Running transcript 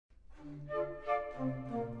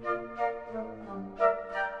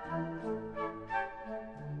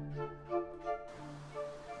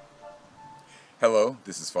Hello,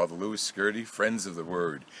 this is Father Louis SCURTI, Friends of the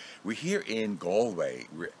Word. We're here in Galway.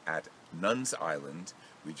 We're at Nun'S Island.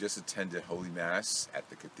 We just attended Holy Mass at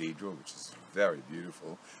the cathedral, which is very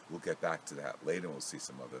beautiful. We'll get back to that later. We'll see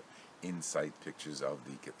some other in-sight pictures of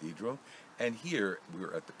the cathedral. And here,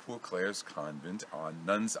 we're at the poor Clares convent on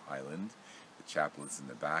Nun'S Island. The chapel is in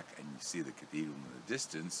the back, and you see the cathedral in the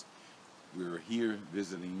distance. We're here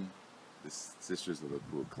visiting the Sisters of the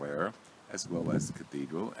Poor Clare, as well as the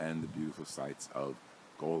cathedral and the beautiful sights of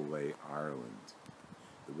Galway, Ireland.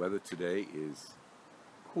 The weather today is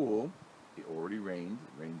cool. It already rained.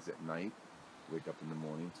 It rains at night. Wake up in the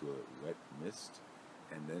morning to a wet mist.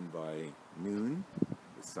 And then by noon,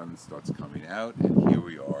 the sun starts coming out, and here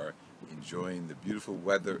we are enjoying the beautiful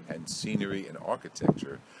weather and scenery and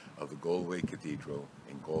architecture of the Galway Cathedral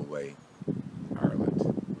in Galway,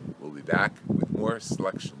 Ireland. We'll be back with more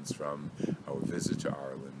selections from our visit to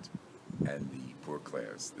Ireland and the poor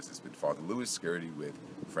Clares. This has been Father Louis SCURTI with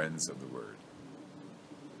Friends of the Word.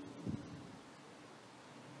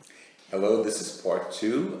 Hello, this is part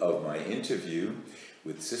 2 of my interview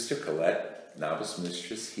with Sister Colette, Novice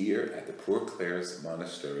Mistress here at the Poor Clares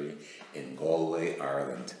Monastery in Galway,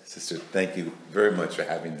 Ireland. Sister, thank you very much for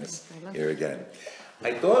having us here again.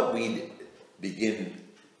 I thought we'd begin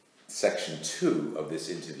section 2 of this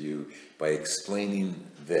interview by explaining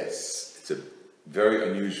this. It's a very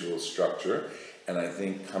unusual structure, and I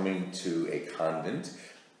think coming to a convent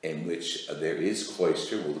in which there is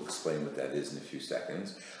cloister, we'll explain what that is in a few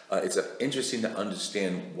seconds. It's interesting to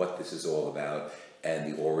understand what this is all about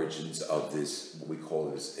and the origins of this, what we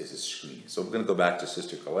call is a screen. So we're going to go back to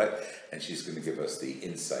Sister Colette, and she's going to give us the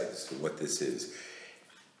insight as to what this is.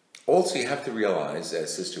 Also, you have to realize,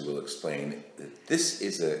 as Sister will explain, that this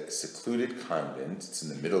is a secluded convent. It's in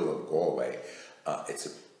the middle of Galway. It's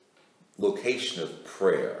a location of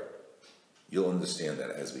prayer. You'll understand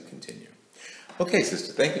that as we continue. Okay,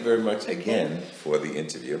 Sister, thank you very much again for the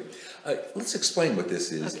interview. Let's explain what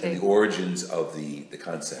this is and the origins of the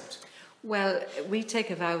concept. Well, we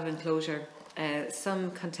take a vow of enclosure.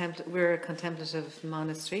 We're a contemplative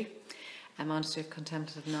monastery, a monastery of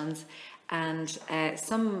contemplative nuns, and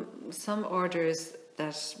some orders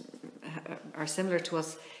that are similar to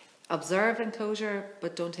us observe enclosure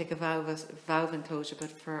but don't take a vow of enclosure, but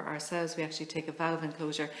for ourselves we actually take a vow of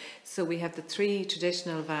enclosure. So we have the 3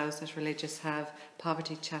 traditional vows that religious have: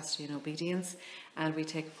 poverty, chastity and obedience, and we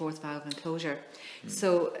take a 4th vow of enclosure.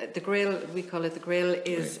 So the grill, we call it the grill,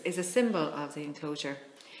 is a symbol of the enclosure.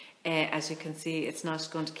 As you can see, it's not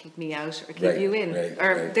going to keep me out or keep you in,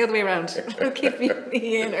 or the other way around, keep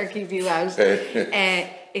me in or keep you out.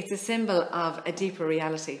 It's a symbol of a deeper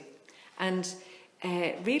reality, and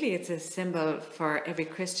really it's a symbol for every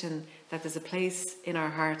Christian that there's a place in our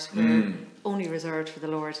heart where only reserved for the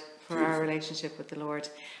Lord, for our relationship with the Lord.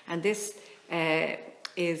 And this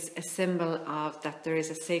is a symbol of that there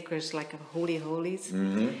is a sacred, like a holy holies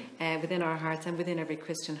within our hearts and within every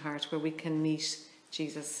Christian heart, where we can meet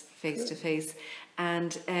Jesus face to face.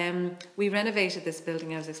 And we renovated this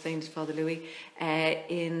building, as explained to Father Louis,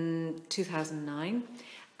 in 2009,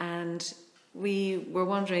 and we were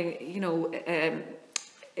wondering,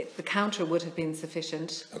 the counter would have been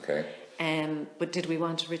sufficient. Okay. But did we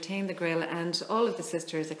want to retain the grill? And all of the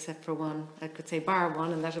sisters, except for one, I could say bar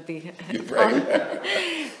one, and that would be fun,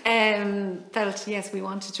 felt, yes, we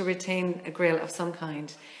wanted to retain a grill of some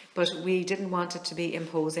kind, but we didn't want it to be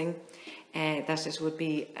imposing, that it would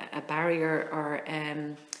be a barrier or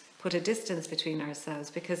put a distance between ourselves,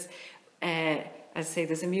 because as I say,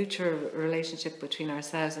 there's a mutual relationship between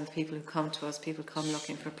ourselves and the people who come to us. People come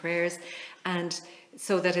looking for prayers, and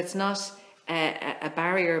so that it's not a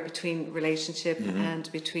barrier between relationship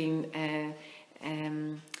and between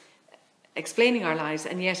explaining our lives,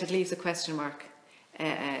 and yet it leaves a question mark.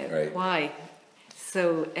 Why?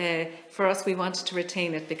 So for us, we wanted to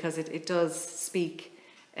retain it because it does speak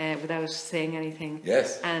without saying anything.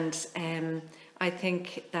 Yes. And I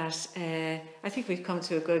think that we've come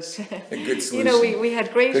to a good solution. We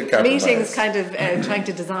had great meetings kind of trying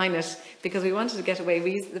to design it, because we wanted to get away.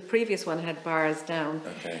 The previous one had bars down,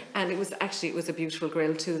 and it was a beautiful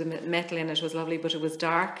grill too. The metal in it was lovely, but it was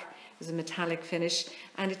dark. It was a metallic finish,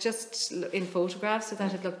 and it just, in photographs, so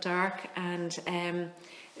that it looked dark, and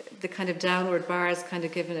the kind of downward bars kind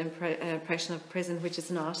of give an impression of prison, which is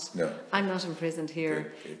not. No. I'm not imprisoned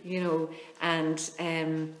here, and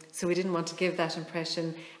so we didn't want to give that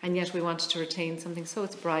impression, and yet we wanted to retain something so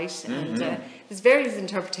it's bright, and there's various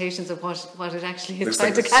interpretations of what it actually is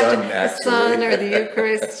trying to capture, the sun or the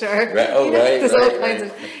Eucharist, or there's all kinds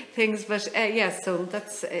of things. But yes, so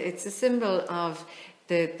it's a symbol of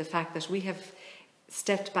the fact that we have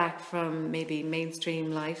stepped back from maybe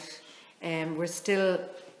mainstream life. We're still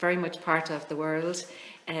very much part of the world.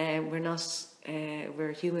 We're not.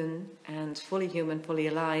 We're human and fully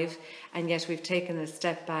alive, and yet we've taken a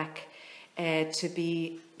step back to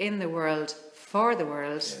be in the world for the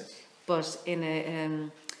world, yes. But in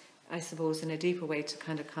a, I suppose, in a deeper way to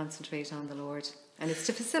kind of concentrate on the Lord, and it's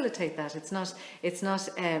to facilitate that. It's not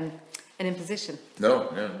an imposition.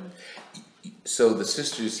 No. So the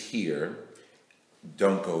sisters here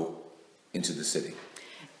don't go into the city.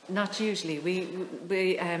 Not usually. We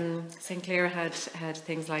St. Clare had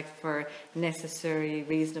things like for necessary,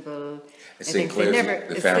 reasonable. St.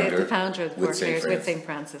 Clare's the founder of the Poor Clares with St.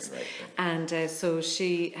 Francis, right. And so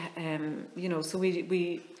she, so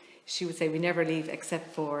she would say we never leave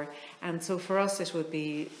except for, and so for us it would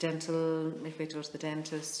be dental, if we go to the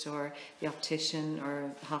dentist or the optician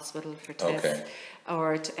or hospital for tests, okay.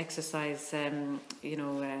 Or to exercise, to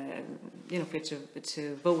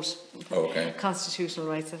vote, okay. Constitutional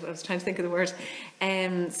rights. I was trying to think of the word.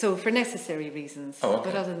 So for necessary reasons, okay.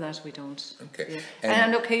 But other than that we don't. Okay. Yeah.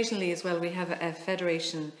 And occasionally as well we have a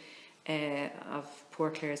federation of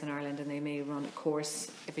Poor Clares in Ireland, and they may run a course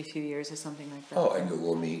every few years or something like that. Oh, and you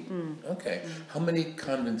will meet. Okay. How many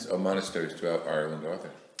convents or monasteries throughout Ireland are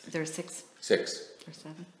there? There are 6. 6? Or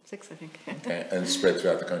 7. 6, I think. Okay, and spread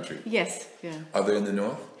throughout the country? Yes, yeah. Are they in the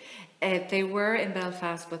north? They were in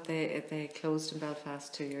Belfast, but they closed in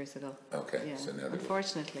Belfast 2 years ago. Okay, yeah. So now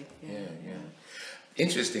unfortunately. Yeah.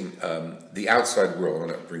 Interesting. The outside world, I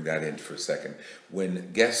want to bring that in for a second.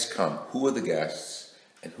 When guests come, who are the guests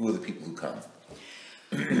and who are the people who come?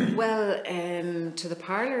 Well, to the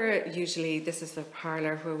parlour, usually this is the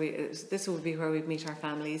parlour where this would be where we'd meet our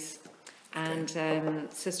families. And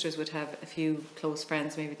sisters would have a few close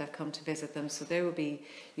friends maybe that come to visit them, so they would be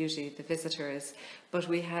usually the visitors. But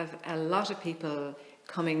we have a lot of people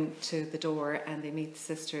coming to the door, and they meet the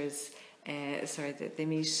sisters. They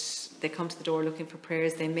come to the door looking for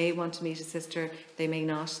prayers. They may want to meet a sister, they may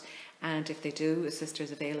not. And if they do, a sister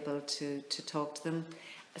is available to talk to them.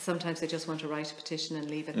 Sometimes they just want to write a petition and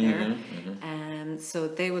leave it there. So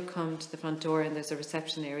they would come to the front door, and there's a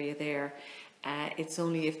reception area there. It's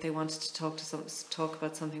only if they wanted to talk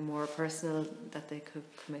about something more personal that they could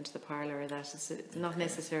come into the parlour. That is not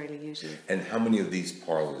necessarily usually. And how many of these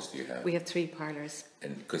parlours do you have? We have 3 parlours.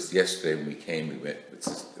 And because yesterday when we came, we went with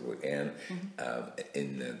Anne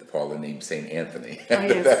in the parlour named St. Anthony. Oh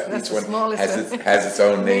yes, that's the smallest. Has its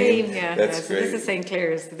own name. Yeah, that's great. This is St.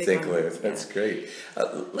 Clare's, the big St. Clare's, that's great.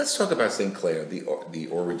 Let's talk about St. Clare, the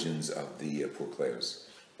origins of the Poor Clares.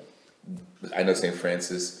 I know St.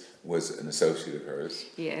 Francis was an associate of hers.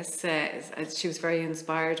 Yes, she was very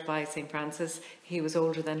inspired by St. Francis. He was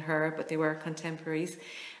older than her, but they were contemporaries.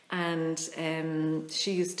 And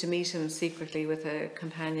she used to meet him secretly with a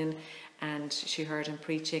companion, and she heard him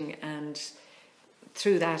preaching, and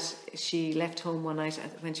through that she left home one night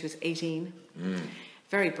when she was 18.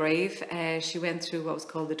 Very brave. She went through what was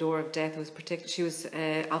called the door of death. She was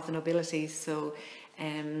of the nobility, so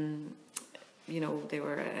they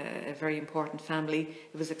were a very important family.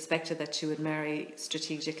 It was expected that she would marry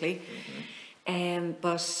strategically,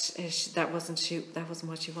 but that wasn't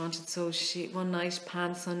what she wanted. So one night,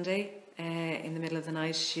 Palm Sunday, in the middle of the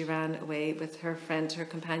night, she ran away with her friend. Her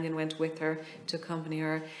companion went with her to accompany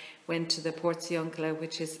her. Went to the Portiuncula,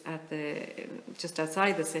 which is just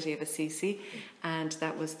outside the city of Assisi, and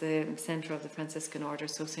that was the centre of the Franciscan order.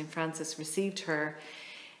 So St. Francis received her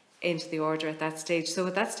into the order at that stage. So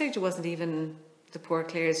at that stage it wasn't even the Poor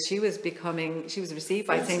Clares. She was received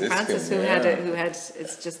by St. Francis, who had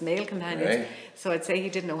it's just male companions. Right. So I'd say he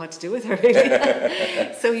didn't know what to do with her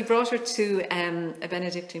really. So he brought her to a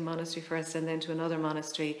Benedictine monastery first, and then to another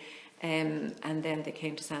monastery, and then they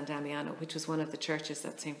came to San Damiano, which was one of the churches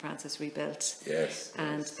that St. Francis rebuilt. Yes.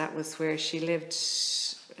 And that was where she lived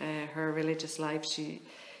her religious life. She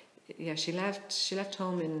left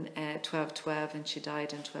home in 1212, and she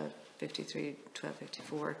died in 1253,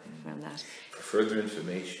 1254, around that. For further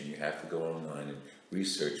information, you have to go online and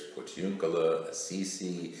research Portiuncula,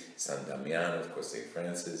 Assisi, San Damiano, of course St.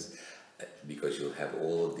 Francis, because you'll have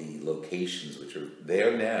all of the locations which are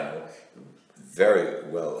there now, very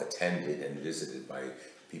well attended and visited by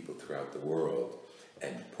people throughout the world.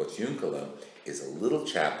 And Portiuncula is a little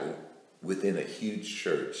chapel within a huge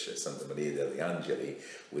church, Santa Maria degli Angeli,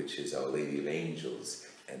 which is Our Lady of Angels,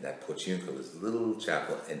 and that Portiuncula is a little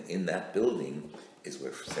chapel, and in that building is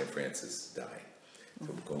where St. Francis died.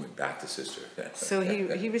 So we're going back to sister. So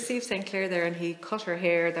he received St. Clare there, and he cut her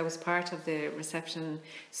hair. That was part of the reception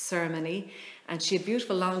ceremony. And she had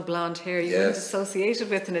beautiful long blonde hair. You wouldn't associate it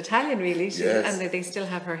with an Italian, really. And they still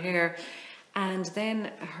have her hair. And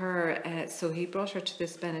then so he brought her to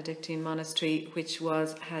this Benedictine monastery, which it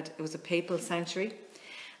was a papal sanctuary.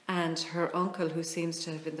 And her uncle, who seems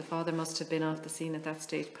to have been the father, must have been off the scene at that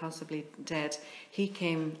stage, possibly dead. He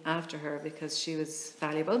came after her because she was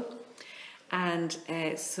valuable. And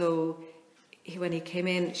when he came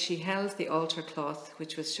in, she held the altar cloth,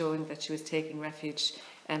 which was showing that she was taking refuge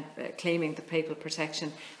and claiming the papal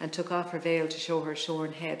protection, and took off her veil to show her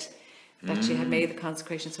shorn head, that she had made the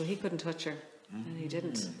consecration, so he couldn't touch her. And he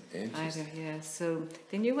didn't either, So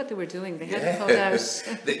they knew what they were doing. They hadn't thought out.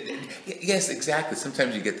 Yes, exactly.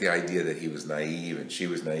 Sometimes you get the idea that he was naive and she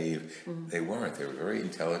was naive. They weren't. They were very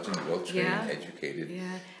intelligent, well-trained, educated.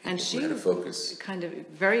 Yeah, and she had a focus. Kind of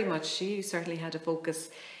very much. She certainly had a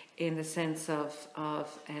focus in the sense of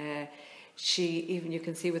she, even you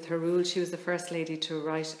can see with her rule, she was the first lady to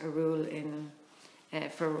write a rule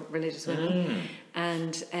for religious women,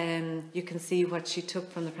 and you can see what she took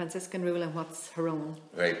from the Franciscan rule and what's her own.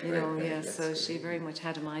 Right. So she very much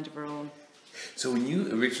had a mind of her own. So when you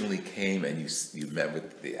originally came and you met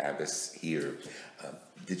with the abbess here,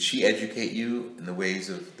 did she educate you in the ways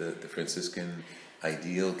of the Franciscan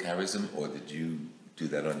ideal, charism, or did you do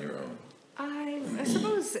that on your own? I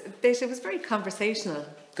suppose it was very conversational.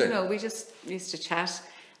 Good. You know, we just used to chat.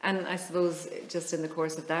 And I suppose just in the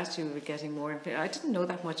course of that, you were getting more. I didn't know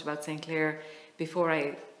that much about St. Clare before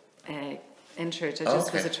I entered. I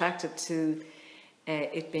just was attracted to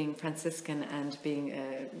it being Franciscan and being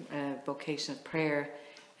a vocation of prayer.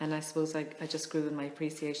 And I suppose I just grew in my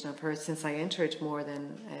appreciation of her since I entered more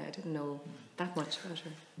than I didn't know that much about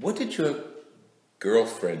her. What did your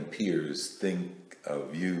girlfriend peers think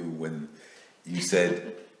of you when you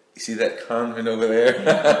said, "You see that convent over there?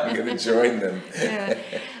 I'm going to join them"?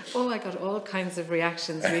 Oh, I got all kinds of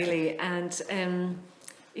reactions, really. And,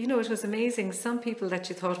 you know, it was amazing. Some people that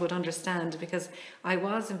you thought would understand, because I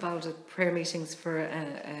was involved at prayer meetings for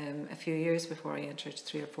a few years before I entered,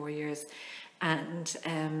 3 or 4 years. And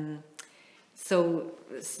so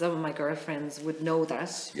some of my girlfriends would know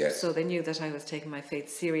that. Yes. So they knew that I was taking my faith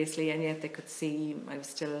seriously, and yet they could see I was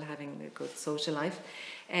still having a good social life.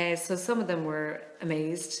 So some of them were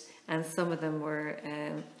amazed, and some of them were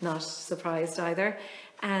not surprised either.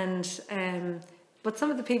 And but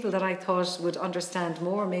some of the people that I thought would understand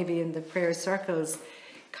more, maybe in the prayer circles,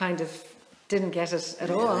 kind of didn't get it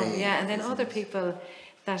at all. Yeah, and then other people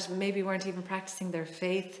that maybe weren't even practicing their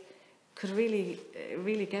faith could really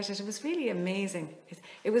get it. It was really amazing.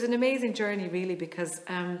 It was an amazing journey, really, because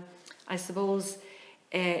I suppose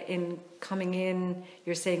in coming in,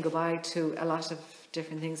 you're saying goodbye to a lot of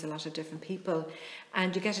different things, a lot of different people,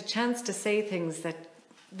 and you get a chance to say things that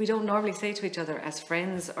we don't normally say to each other as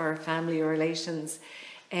friends or family or relations,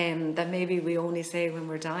 that maybe we only say when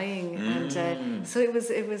we're dying. And so it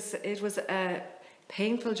was a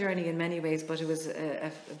painful journey in many ways, but it was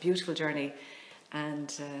a beautiful journey. And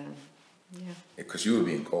because you were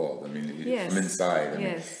being called, I mean, from inside. I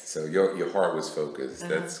mean, so your heart was focused.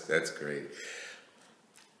 That's great.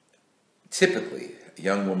 Typically, a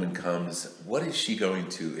young woman comes. What is she going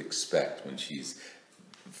to expect when she's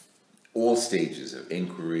all stages of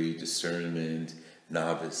inquiry, discernment,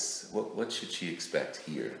 novice? What should she expect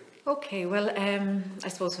here? Okay, well, I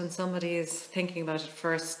suppose when somebody is thinking about it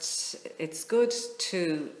first, it's good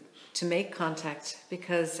to make contact,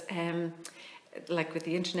 because like with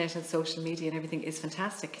the internet and social media and everything is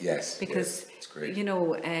fantastic. Yes, because it's great. You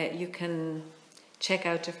know, you can check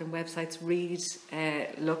out different websites, read,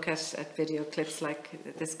 look at video clips like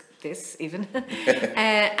this even,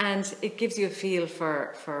 and it gives you a feel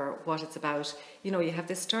for what it's about. You know, you have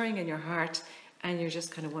this stirring in your heart, and you're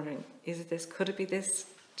just kind of wondering, is it this? Could it be this?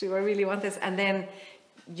 Do I really want this? And then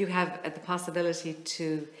you have the possibility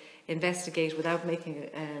to investigate without making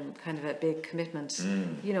kind of a big commitment.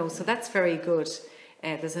 You know, so that's very good.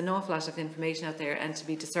 There's an awful lot of information out there, and to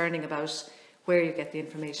be discerning about where you get the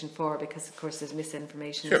information for, because of course there's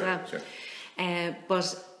misinformation as well. Sure.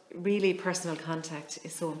 But really, personal contact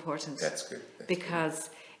is so important. That's good.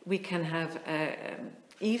 Because we can have,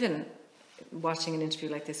 even watching an interview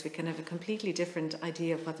like this, we can have a completely different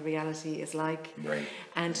idea of what the reality is like. Right.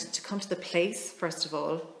 And to come to the place, first of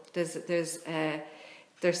all, there's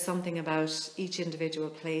something about each individual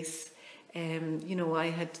place. You know,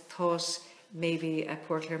 I had thought maybe a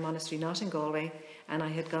Poor Clare monastery, not in Galway, and I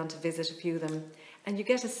had gone to visit a few of them, and you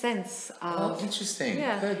get a sense of... Oh, interesting.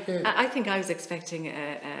 Yeah. Good. I think I was expecting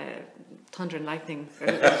a thunder and lightning, or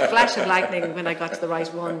a flash of lightning when I got to the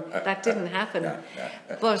right one. That didn't happen.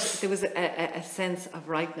 But there was a sense of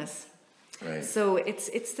rightness. Right. So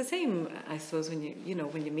it's the same, I suppose, when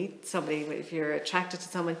when you meet somebody, if you're attracted to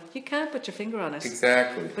someone, you can't put your finger on it.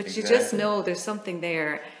 Exactly. But you just know there's something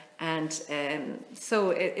there, and so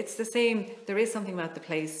it's the same. There is something about the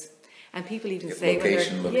place, and people even say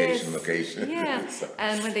location. Yeah,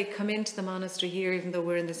 and when they come into the monastery here, even though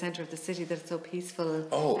we're in the centre of the city, that it's so peaceful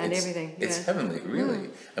and everything. It's heavenly, really.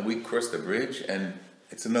 And we cross the bridge and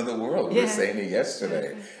it's another world. We were saying it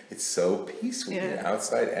yesterday. It's so peaceful here,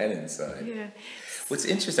 outside and inside. Yeah. What's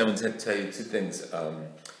interesting, I want to tell you two things.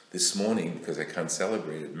 This morning, because I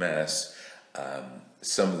celebrated Mass,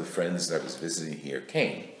 some of the friends that I was visiting here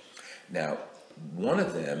came. Now, one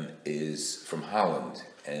of them is from Holland,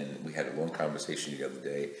 and we had a long conversation the other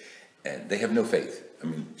day, and they have no faith. I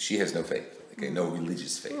mean, she has no faith, no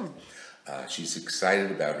religious faith. She's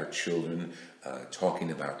excited about her children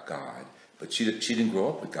talking about God. But she didn't grow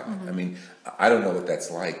up with God. I mean, I don't know what that's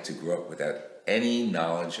like to grow up without any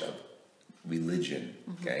knowledge of religion,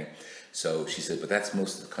 okay? So she said, but that's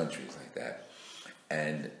most of the countries like that.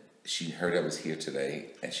 And she heard I was here today,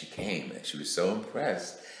 and she came, and she was so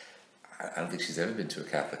impressed. I don't think she's ever been to a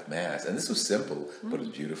Catholic Mass. And this was simple, but it was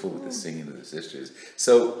beautiful with the singing of the sisters.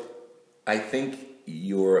 So I think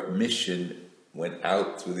your mission went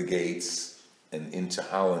out through the gates and into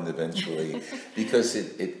Holland eventually, because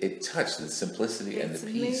it touched the simplicity and the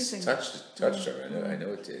peace. Amazing. Touched her. I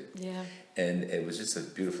know it did. Yeah. And it was just a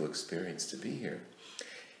beautiful experience to be here.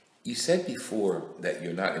 You said before that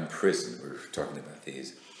you're not in prison. We were talking about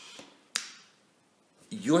these.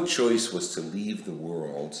 Your choice was to leave the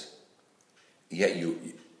world. Yet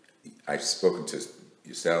I've spoken to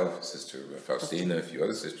yourself, Sister Faustina, a few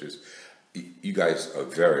other sisters. You guys are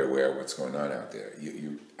very aware of what's going on out there.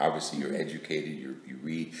 You obviously you're educated. You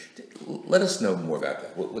read. Let us know more about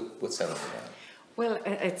that. What's that all about? Well,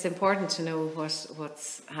 it's important to know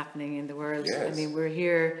what's happening in the world. Yes. I mean, we're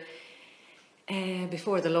here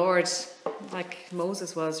before the Lord, like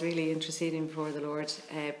Moses was really interceding before the Lord,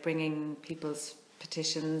 bringing people's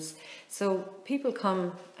petitions. So people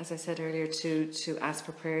come, as I said earlier, to ask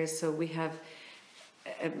for prayers. So we have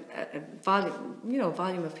a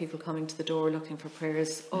volume of people coming to the door looking for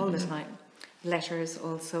prayers all the time. Letters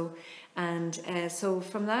also, and so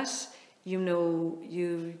from that,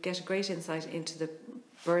 you get a great insight into the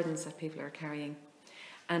burdens that people are carrying,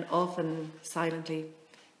 and often silently,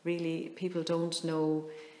 really, people don't know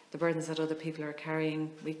the burdens that other people are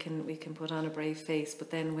carrying. We can put on a brave face, but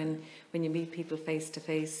then when you meet people face to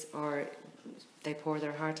face, or they pour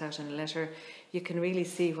their heart out in a letter, you can really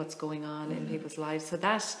see what's going on in people's lives. So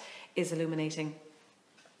that is illuminating.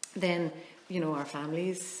 Then, our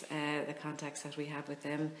families, the contacts that we have with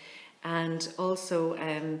them, and also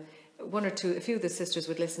a few of the sisters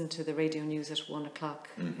would listen to the radio news at 1 o'clock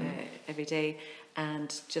every day,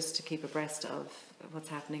 and just to keep abreast of what's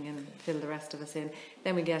happening and fill the rest of us in.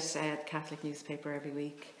 Then we get a Catholic newspaper every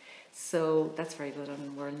week. So that's very good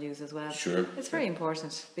on world news as well. Sure. It's very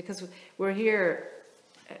important because we're here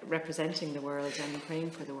representing the world and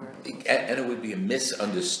praying for the world. And it would be a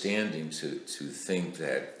misunderstanding to think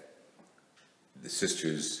that the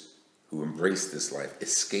sisters who embrace this life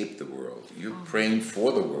escape the world. You're praying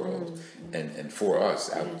for the world and for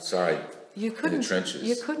us outside in the trenches.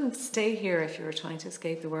 You couldn't stay here if you were trying to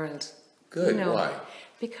escape the world. Good. Why?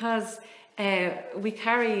 Because we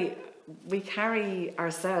carry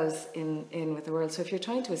ourselves in with the world. So if you're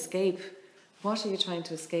trying to escape, what are you trying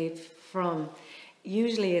to escape from?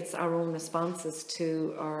 Usually it's our own responses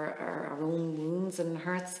to our own wounds and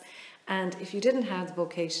hurts. And if you didn't have the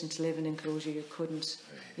vocation to live in enclosure, you couldn't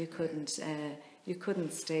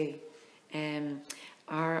stay.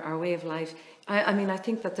 Our way of life. I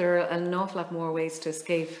think that there are an awful lot more ways to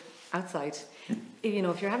escape outside.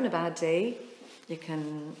 If you're having a bad day, you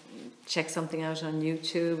can check something out on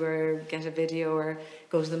YouTube, or get a video, or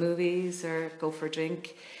go to the movies, or go for a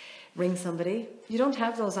drink, ring somebody. You don't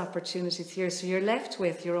have those opportunities here, so you're left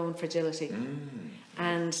with your own fragility.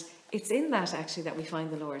 And it's in that actually that we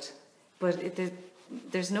find the Lord. But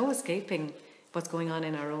there's no escaping what's going on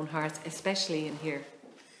in our own hearts, especially in here.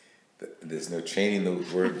 There's no chaining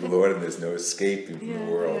the word of the Lord, and there's no escaping from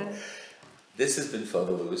the world. Yeah. This has been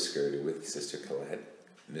Father Louis SCURTI with Sister Colette,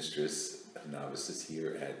 Mistress of Novices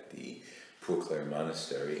here at the Poor Clare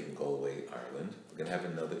Monastery in Galway, Ireland. We're going to have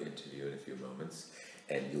another interview in a few moments,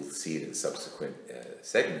 and you'll see it in subsequent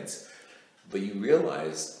segments. But you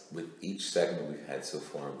realize with each segment we've had so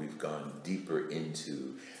far, we've gone deeper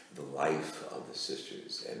into the life of the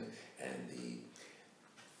sisters and the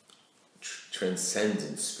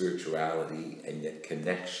transcendent spirituality and yet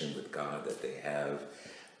connection with God that they have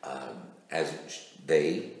as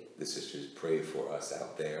they, the sisters, pray for us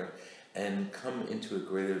out there and come into a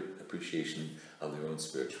greater appreciation of their own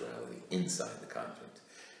spirituality inside the convent.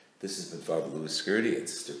 This has been Father Louis Scurti and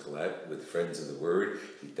Sister Colette with Friends of the Word.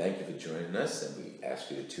 We thank you for joining us, and we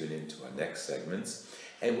ask you to tune in to our next segments.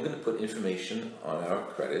 And we're going to put information on our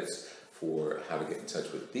credits for how to get in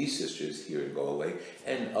touch with these sisters here in Galway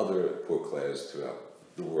and other poor Clares throughout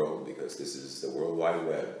the world, because this is the World Wide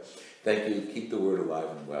Web. Thank you. Keep the Word alive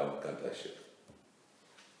and well. God bless you.